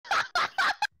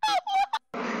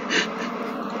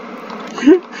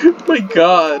My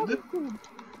God. No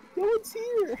one's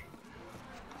here.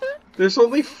 There's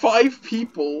only 5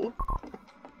 people.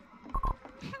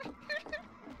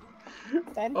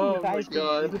 Oh my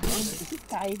God. Is this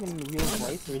guy even real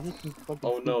voice or is this just fucking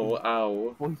Oh no,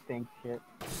 ow. voice bank shit?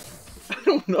 I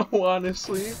don't know,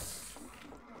 honestly.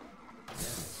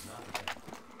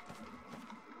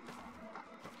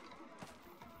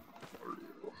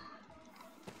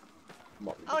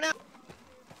 Oh no!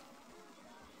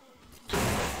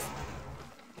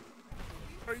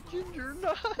 Our ginger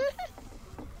nut!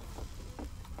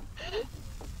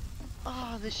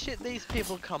 Oh, the shit these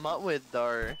people come up with,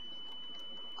 though.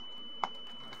 My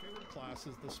favorite class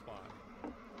is the spy.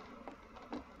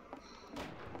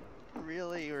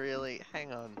 Really, really,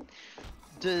 hang on.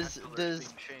 Does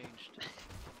changed.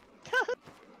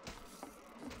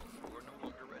 We're no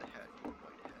longer red hat, you're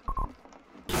white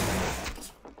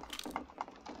hat.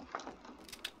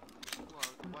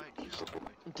 Well,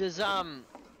 white. Does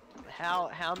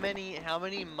how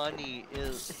many money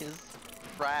is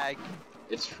Frag?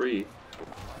 It's free.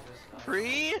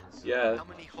 Free? Yeah. How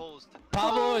many holes did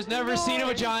Pablo has never seen a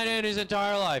vagina in his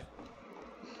entire life.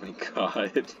 Oh my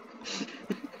God.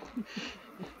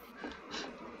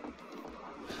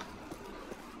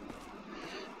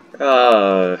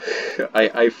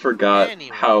 I forgot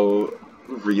Anyway. how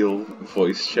real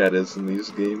voice chat is in these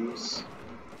games.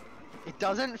 It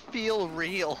doesn't feel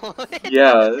real.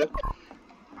 Yeah.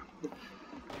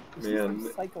 Man,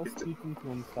 Psycho speaking to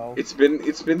himself. it's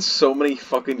been so many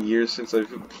fucking years since I've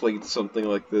played something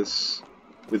like this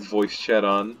with voice chat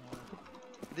on.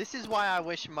 This is why I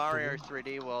wish Mario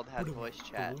 3D World had voice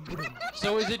chat.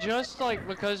 So is it just like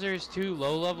because there's 2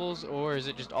 low levels, or is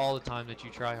it just all the time that you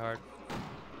try hard?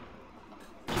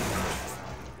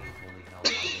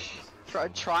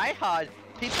 Try hard.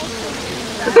 People still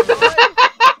use that.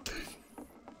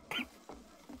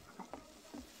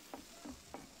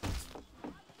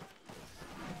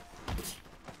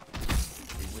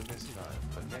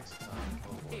 Next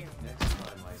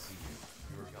time I see you,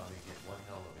 you're gonna get one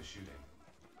hell of a shooting.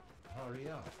 Hurry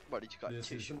up. What did you got?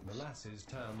 This isn't Molasses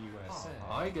Town, USA.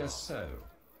 I guess so.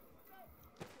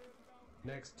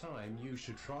 Next time you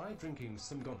should try drinking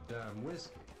some goddamn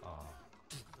whiskey.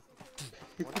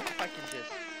 What if I can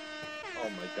just... Oh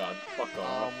my God, fuck Oh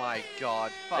off. my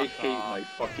God, fuck I hate off. my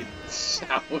fucking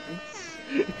sounds.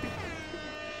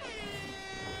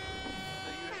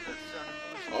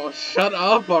 Oh, shut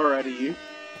up already.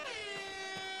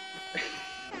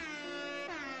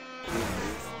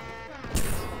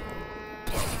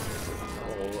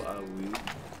 Oh, Ali.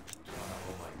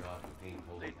 Oh my god, the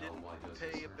painful They hell, why does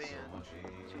this pay a hurt band, so much?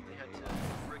 so they had to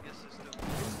rig a system.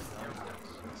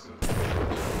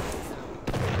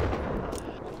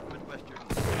 Midwestern.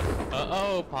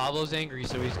 Uh-oh, Pablo's angry,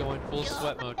 so he's going full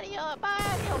sweat mode. Mario,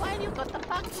 why do you got to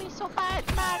fuck me so bad,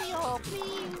 Mario?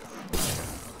 Please.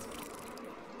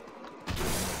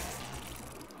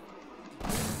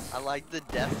 I like the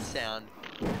death sound.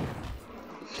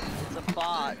 It's a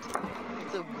fart.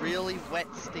 It's a really wet,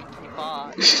 stinky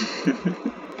fart. He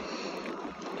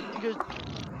goes...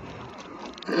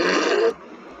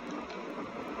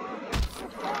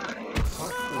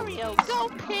 Mario, go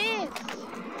piss.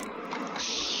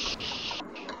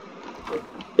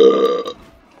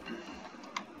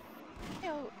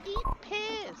 Mario, eat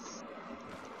piss.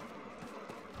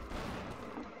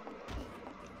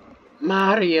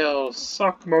 Mario,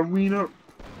 suck my wiener.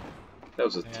 That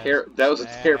was a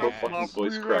terrible fucking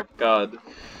voice crack. God.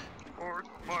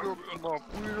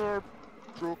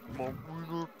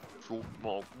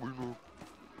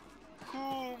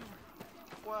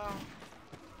 Wow.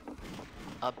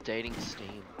 Updating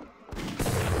Steam.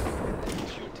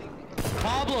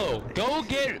 Pablo, go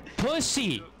get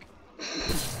pussy!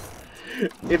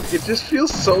 It just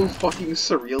feels so fucking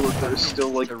surreal that there's still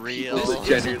like Surreal. people that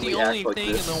This isn't genuinely the only act like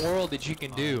thing this. in the world that you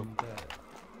can do.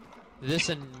 This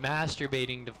and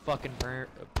masturbating to fucking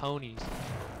ponies.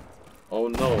 Oh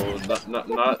no, not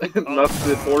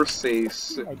the horse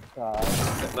ace. Oh my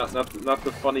God. Not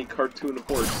the funny cartoon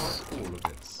horse.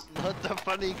 Not the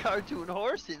funny cartoon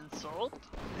horse insult.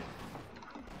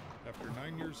 After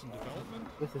 9 years in development,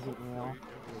 This isn't real.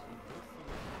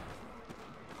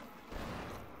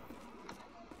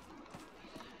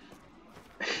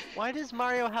 Why does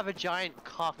Mario have a giant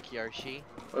cock, Yoshi?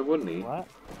 Why wouldn't he? What?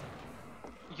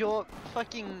 Your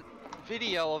fucking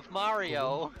video of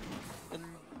Mario and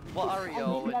Wario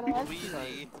Oh, and that's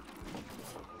Luigi.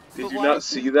 Did But you why- not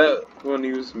see that when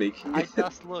he was making I it?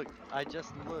 just looked. I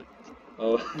just looked.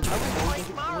 Oh. I was like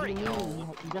What do you Mario. mean?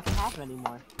 It doesn't happen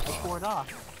anymore. I tore it off.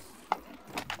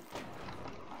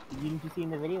 Didn't you see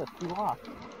in the video? It flew off.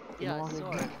 Yeah, I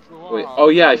saw it. Wait, oh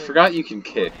yeah, I forgot you can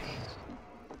kick.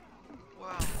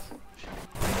 Wow.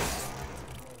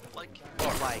 Like,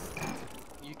 What, like,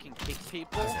 you can kick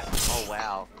people? Oh,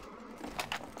 wow.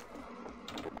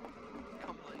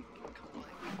 come like,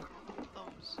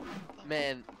 thumbs.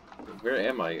 Man, Where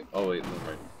am I? Oh wait, never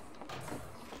mind.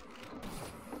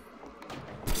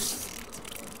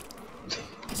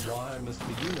 Why must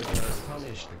the universe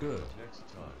punish the good?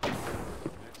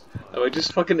 Oh, I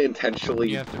just fucking You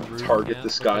intentionally have to root target him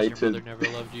this because guy your to mother never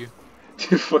loved you.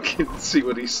 to fucking see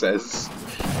what he says.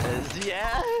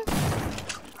 yeah.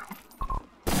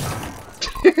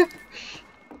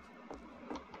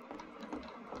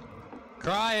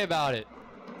 Cry about it.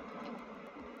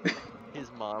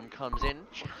 His mom comes in.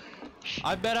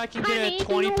 I bet I can get a Honey, do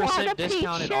you want 20% a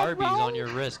discount at pizza Arby's roll? on your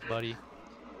wrist, buddy.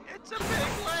 It's a big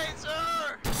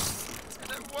laser!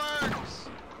 And it works!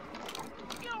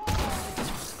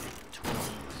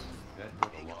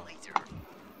 Big laser.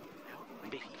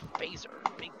 Big phaser,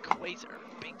 big quasar,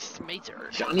 big smazer.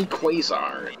 Johnny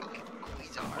Quasar. Big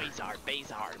quasar. Quasar,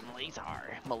 Bazar,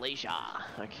 Malaysia.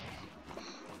 Okay.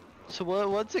 So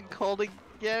what's it called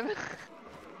again?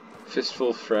 Fistful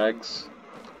of frags.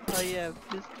 Oh yeah,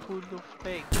 fistful of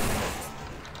fake.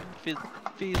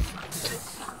 Fistful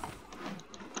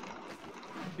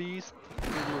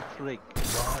of fake.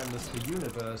 Why must the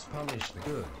universe punish the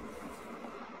good?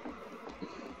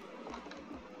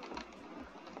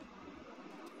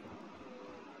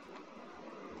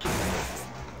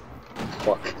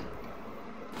 Fuck.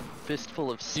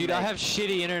 Fistful of snake. Dude, I have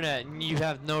shitty internet and you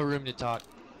have no room to talk.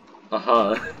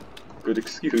 Uh-huh. Good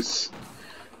excuse.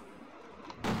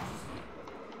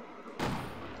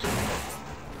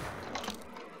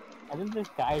 I think there's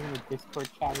guys in the Discord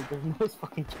chat who doesn't know his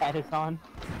fucking chat is on.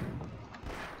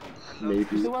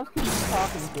 Maybe. Who else could you be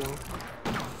talking to?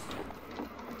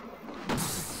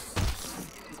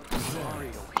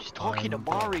 Mario. He's talking to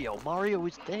Mario. Mario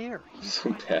is there. I'm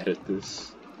so bad at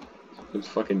this. It's been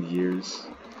fucking years.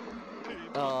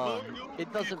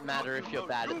 It doesn't matter if you're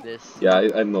bad at this. Yeah,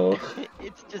 I know.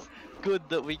 It's just good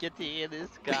that we get to hear this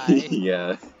guy.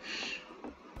 Yeah.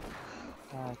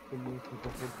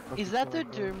 Is that the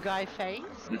Doom guy face?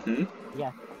 Mm-hmm.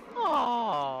 Yeah.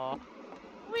 Oh,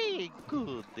 we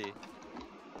good.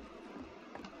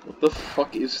 What the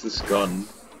fuck is this gun?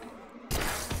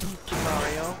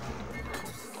 Mario.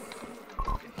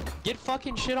 Get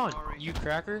fucking shit on, you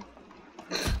cracker.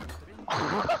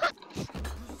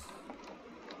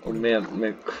 Oh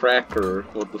man, cracker.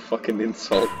 What the fucking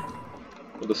insult.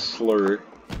 What a slur.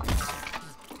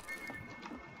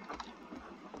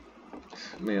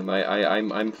 Man,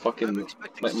 I'm fucking...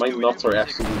 My nuts are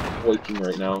absolutely quaking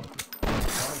right now.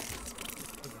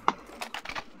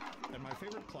 And my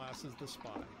favorite class is the spy.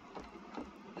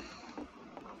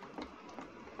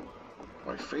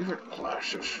 My favorite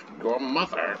class is your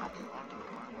mother.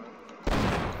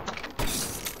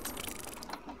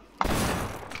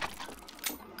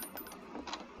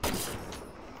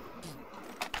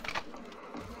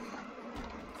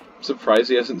 I'm surprised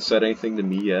he hasn't said anything to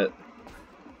me yet.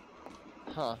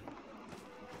 Huh.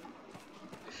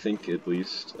 I think, at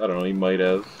least. I don't know, he might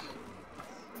have.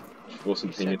 Just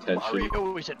wasn't paying attention.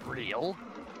 Mario isn't real.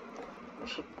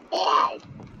 Wow!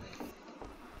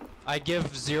 I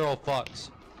give 0 fucks.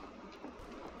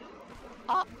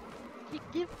 You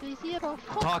give me 0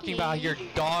 Talking about your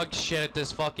dog shit at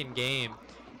this fucking game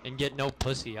and get no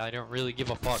pussy. I don't really give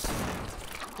a fuck.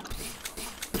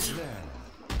 There,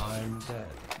 I'm dead.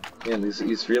 Man,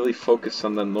 he's really focused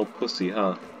on the no pussy,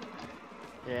 huh?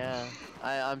 Yeah.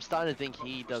 I'm starting to think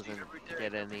he doesn't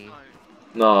get any.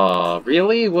 Nah,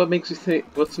 really? What makes you think?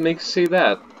 What makes you say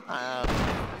that?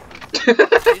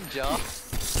 Ginger.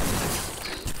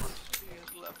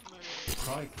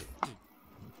 Crikey.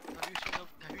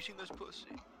 Have you seen those pussy?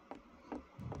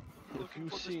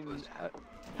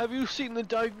 Have you seen the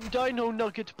Dino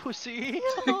Nugget pussy?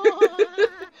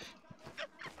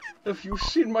 Have you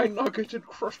seen my nuggeted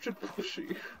crusted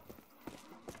pussy?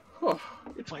 Oh,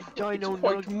 it's, My it's dino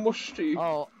quite musty.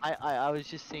 Oh, I was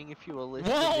just seeing if you were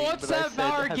listening. Whoa, what's but I that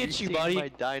said, power have get you, seen buddy? My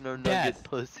Dino Nugget Death.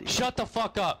 pussy. Shut the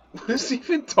fuck up. What is he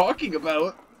even talking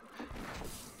about?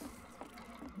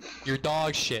 Your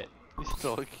dog shit. He's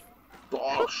talking.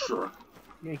 Oh, sure.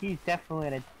 Yeah, he's definitely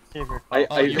at a server.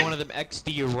 Oh, you're one of them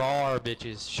XD raw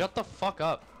bitches. Shut the fuck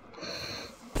up.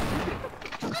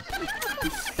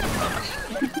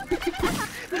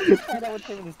 That would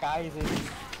say this guy is in.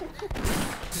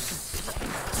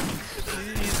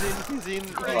 He's in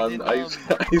I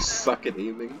suck at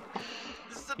aiming.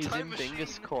 he's in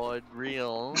Bingus Chord,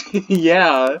 real.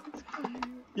 Yeah.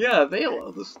 Yeah, they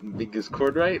allow this Bingus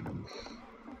chord, right?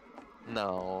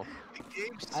 No. The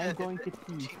game I'm set going in to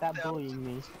pee. Stop 19,000, bullying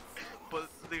me. but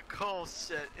the call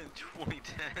set in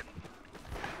 2010.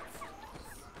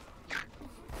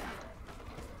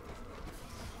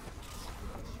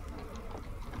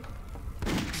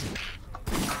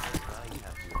 Now you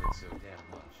have to admit so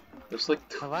damn much. There's like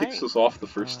 2 Have I- pixels off the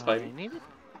first I time. need it.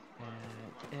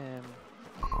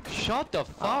 Shut the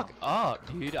fuck up,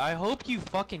 dude. I hope you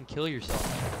fucking kill yourself.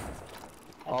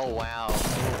 Oh wow.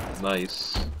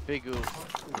 Nice. Big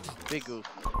oof. Big oof.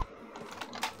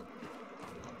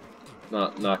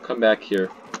 Nah, come back here.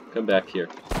 Come back here.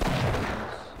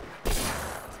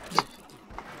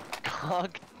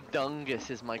 Cog Dungus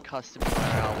is my custom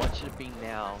URL. What should it be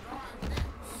now?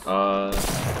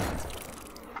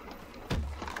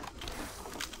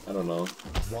 I don't know.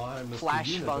 Why must Flash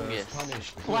the universe fungus. punish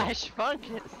Flash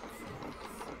fungus.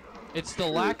 It's the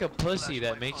lack of pussy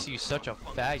that makes you such a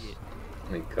faggot.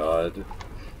 My god.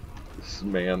 This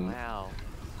man. Wow.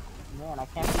 Man, I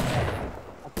can't believe that.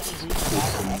 I can't believe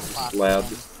that on Xbox. Lad.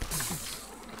 man.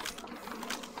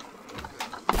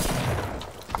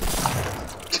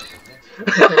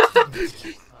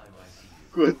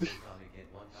 Good.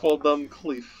 Fall down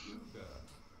cliff.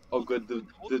 Oh good, the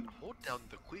Hold down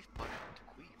the queef button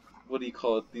to queef. what do you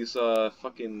call it? These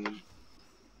fucking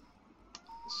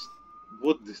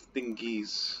wood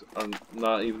thingies are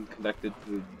not even connected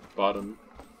to the bottom.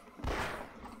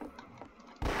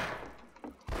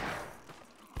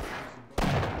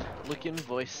 Look in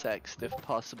voice sext if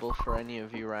possible for any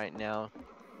of you right now.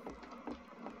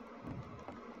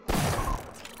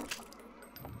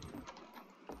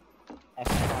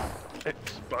 Xbox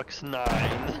Xbox 9.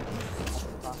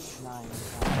 Xbox 9.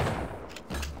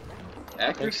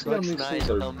 Accuracy on Xbox these 9 things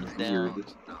are thumbs weird. down.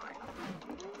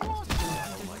 Oh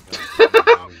my god,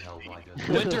 holy hell, why does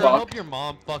Winter, I fuck? hope your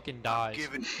mom fucking dies.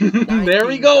 Given There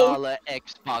we go! $19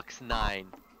 Xbox 9.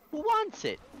 Who wants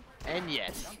it? And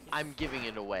yes, I'm giving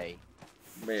it away.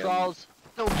 Man. Trolls,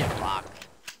 don't get blocked.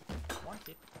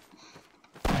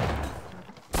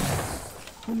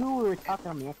 Who knew we were talking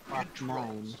on the Xbox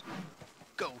 9?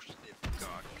 go sniff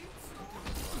cock.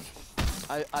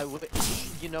 I would,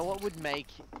 you know what would make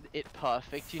it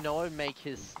perfect? You know what would make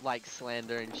his, like,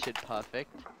 slander and shit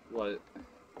perfect? What?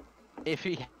 If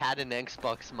he had an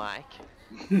Xbox mic.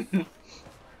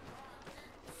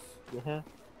 Yeah.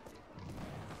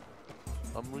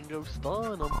 I'm Ringo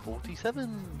Starr and I'm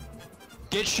 47.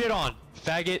 Get shit on,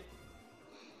 faggot.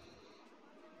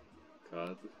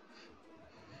 God.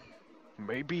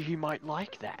 Maybe he might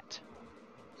like that.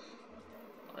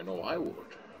 I know I would.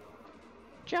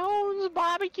 Jones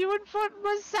barbecue and foot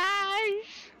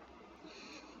massage.